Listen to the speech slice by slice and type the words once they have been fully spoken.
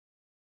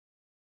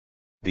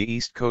The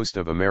east coast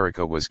of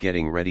America was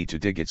getting ready to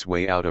dig its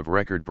way out of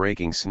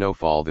record-breaking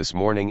snowfall this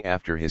morning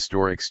after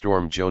historic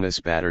storm Jonas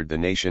battered the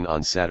nation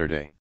on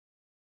Saturday.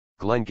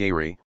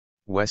 Glengarry,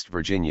 West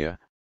Virginia,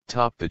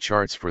 topped the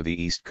charts for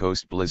the East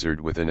Coast blizzard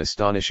with an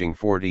astonishing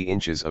 40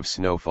 inches of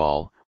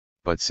snowfall,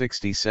 but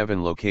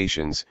 67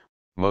 locations,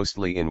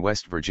 mostly in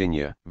West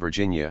Virginia,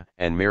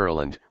 and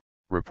Maryland,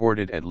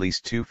 reported at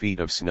least 2 feet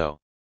of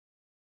snow.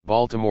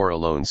 Baltimore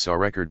alone saw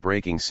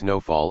record-breaking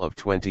snowfall of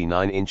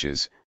 29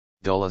 inches.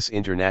 Dulles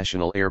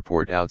International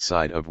Airport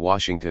outside of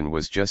Washington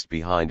was just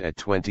behind at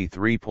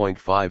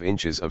 23.5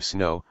 inches of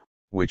snow,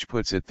 which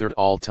puts it third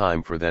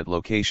all-time for that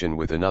location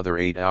with another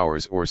 8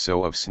 hours or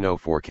so of snow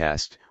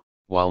forecast,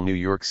 while New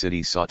York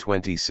City saw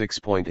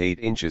 26.8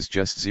 inches,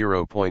 just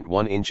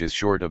 0.1 inches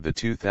short of the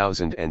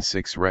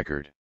 2006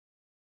 record.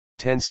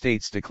 10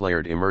 states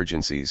declared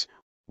emergencies,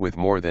 with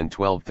more than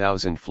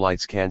 12,000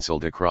 flights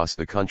canceled across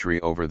the country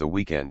over the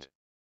weekend.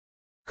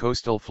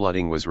 Coastal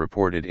flooding was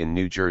reported in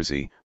New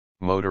Jersey.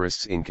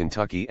 Motorists in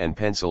Kentucky and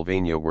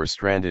Pennsylvania were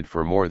stranded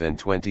for more than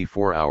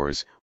 24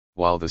 hours,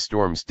 while the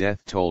storm's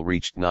death toll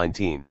reached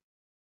 19.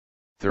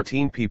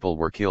 13 people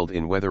were killed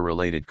in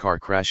weather-related car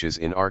crashes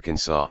in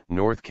Arkansas,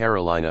 North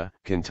Carolina,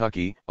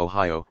 Kentucky,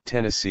 Ohio,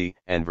 Tennessee,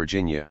 and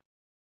Virginia.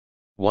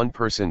 1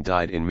 person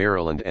died in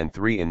Maryland and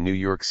 3 in New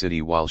York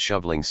City while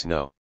shoveling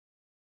snow.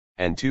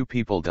 And 2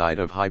 people died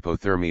of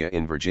hypothermia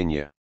in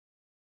Virginia.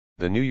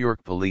 The New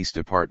York Police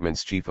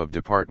Department's Chief of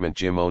Department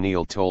Jim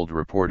O'Neill told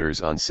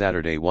reporters on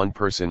Saturday 1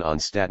 person on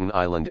Staten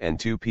Island and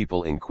 2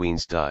 people in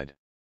Queens died.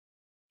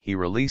 He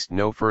released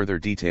no further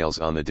details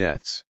on the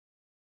deaths.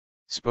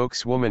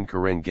 Spokeswoman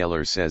Corinne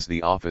Geller says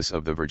the Office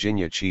of the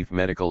Virginia Chief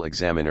Medical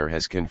Examiner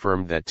has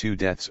confirmed that 2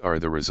 deaths are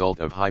the result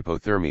of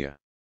hypothermia.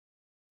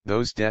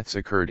 Those deaths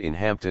occurred in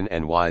Hampton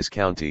and Wise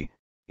County,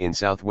 in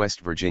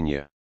southwest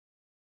Virginia.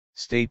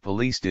 State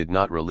police did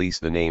not release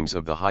the names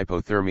of the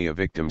hypothermia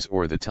victims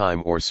or the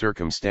time or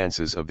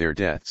circumstances of their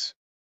deaths.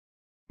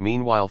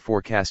 Meanwhile,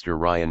 forecaster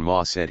Ryan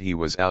Maw said he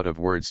was out of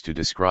words to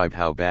describe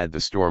how bad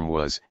the storm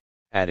was,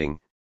 adding,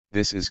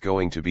 "This is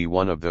going to be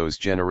one of those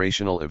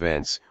generational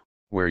events,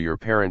 where your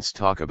parents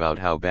talk about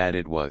how bad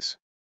it was."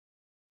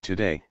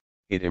 Today,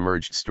 it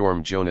emerged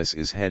Storm Jonas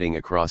is heading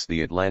across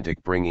the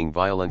Atlantic, bringing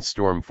violent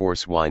storm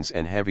force winds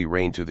and heavy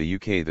rain to the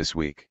UK this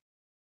week.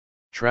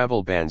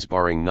 Travel bans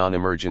barring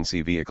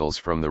non-emergency vehicles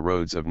from the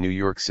roads of New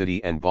York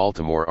City and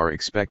Baltimore are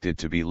expected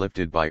to be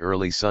lifted by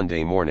early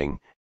Sunday morning,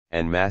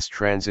 and mass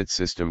transit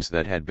systems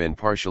that had been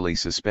partially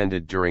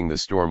suspended during the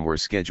storm were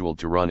scheduled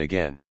to run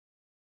again.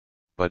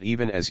 But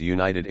even as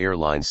United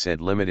Airlines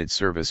said limited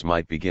service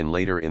might begin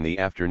later in the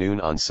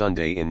afternoon on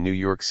Sunday in New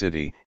York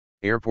City,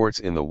 airports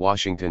in the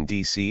Washington,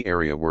 D.C.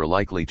 area were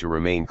likely to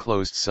remain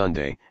closed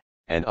Sunday,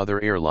 and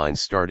other airlines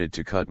started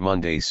to cut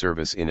Monday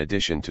service in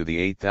addition to the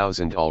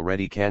 8,000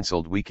 already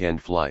canceled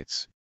weekend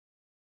flights.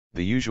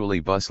 The usually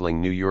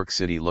bustling New York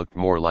City looked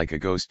more like a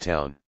ghost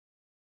town.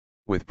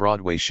 With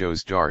Broadway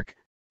shows dark,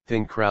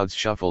 thin crowds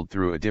shuffled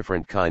through a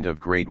different kind of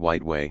Great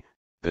White Way,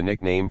 the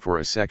nickname for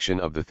a section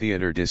of the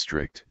theater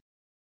district.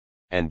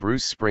 And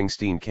Bruce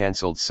Springsteen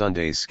canceled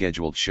Sunday's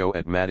scheduled show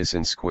at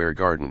Madison Square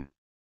Garden.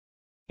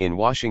 In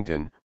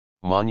Washington,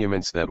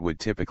 monuments that would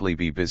typically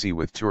be busy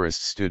with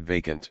tourists stood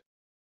vacant.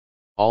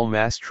 All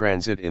mass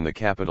transit in the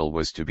capital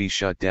was to be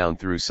shut down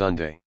through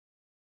Sunday.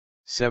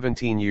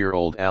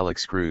 17-year-old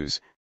Alex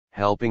Cruz,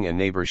 helping a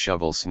neighbor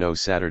shovel snow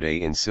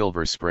Saturday in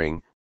Silver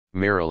Spring,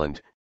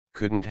 Maryland,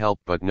 couldn't help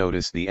but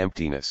notice the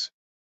emptiness.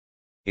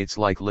 "It's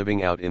like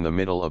living out in the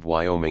middle of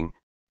Wyoming,"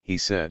 he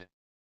said.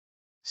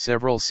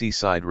 Several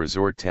seaside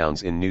resort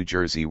towns in New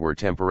Jersey were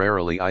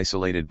temporarily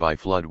isolated by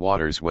flood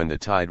waters when the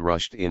tide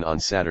rushed in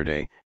on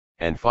Saturday,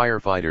 and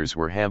firefighters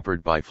were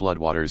hampered by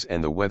floodwaters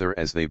and the weather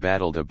as they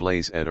battled a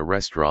blaze at a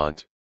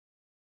restaurant.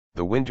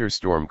 The winter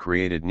storm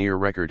created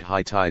near-record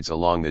high tides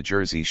along the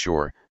Jersey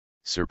shore,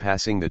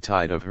 surpassing the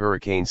tide of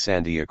Hurricane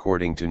Sandy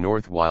according to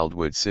North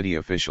Wildwood city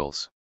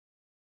officials.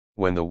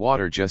 When the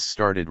water just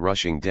started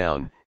rushing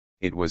down,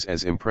 it was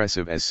as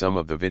impressive as some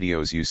of the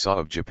videos you saw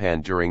of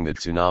Japan during the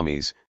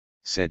tsunamis,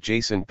 said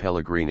Jason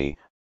Pellegrini,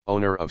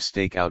 owner of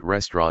Stakeout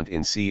Restaurant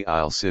in Sea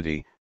Isle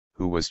City,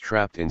 who was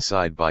trapped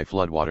inside by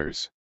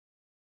floodwaters.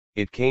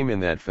 "It came in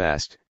that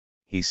fast,"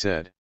 he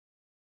said.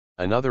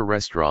 Another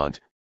restaurant,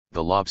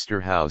 the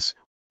Lobster House,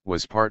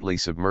 was partly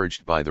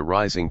submerged by the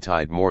rising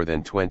tide more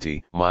than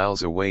 20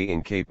 miles away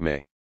in Cape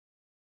May.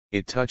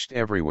 "It touched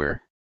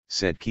everywhere,"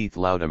 said Keith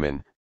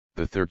Loudeman,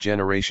 the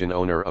third-generation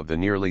owner of the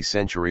nearly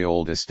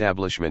century-old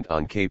establishment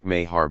on Cape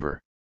May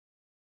Harbor.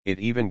 "It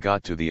even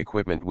got to the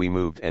equipment we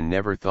moved and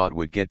never thought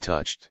would get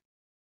touched."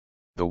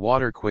 The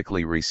water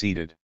quickly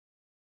receded.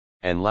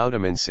 And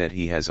Loudeman said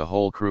he has a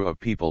whole crew of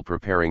people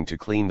preparing to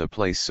clean the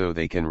place so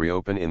they can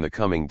reopen in the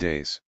coming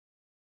days.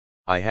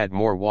 "I had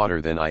more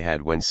water than I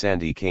had when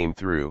Sandy came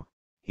through,"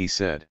 he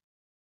said.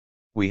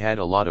 "We had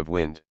a lot of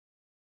wind.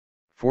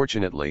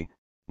 Fortunately,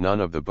 none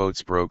of the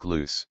boats broke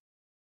loose."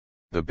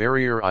 The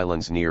barrier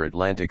islands near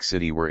Atlantic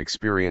City were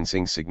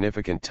experiencing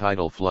significant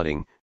tidal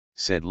flooding,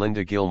 said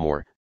Linda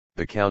Gilmore,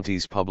 the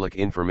county's public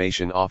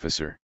information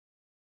officer.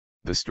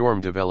 The storm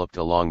developed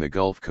along the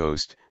Gulf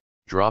Coast,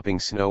 dropping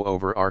snow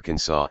over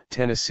Arkansas,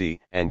 Tennessee,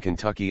 and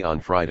Kentucky on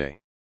Friday.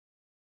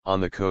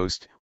 On the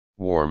coast,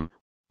 warm,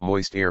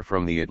 moist air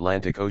from the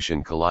Atlantic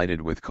Ocean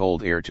collided with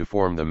cold air to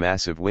form the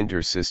massive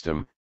winter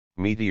system,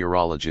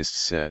 meteorologists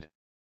said.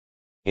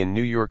 In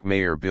New York,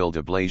 Mayor Bill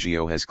de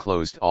Blasio has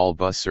closed all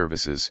bus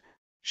services,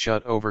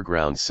 shut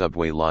overground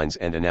subway lines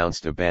and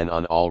announced a ban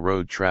on all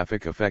road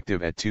traffic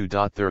effective at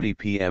 2:30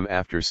 p.m.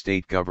 after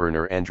State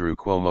Governor Andrew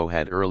Cuomo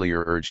had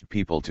earlier urged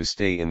people to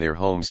stay in their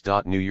homes.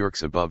 New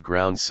York's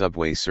above-ground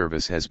subway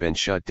service has been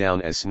shut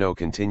down as snow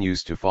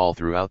continues to fall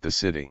throughout the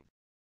city.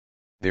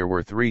 There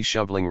were 3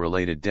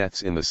 shoveling-related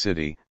deaths in the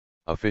city,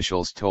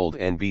 officials told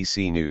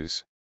NBC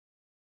News.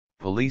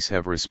 Police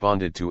have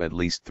responded to at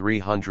least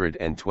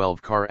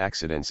 312 car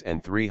accidents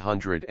and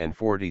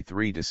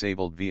 343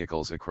 disabled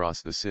vehicles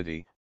across the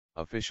city,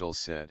 officials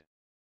said.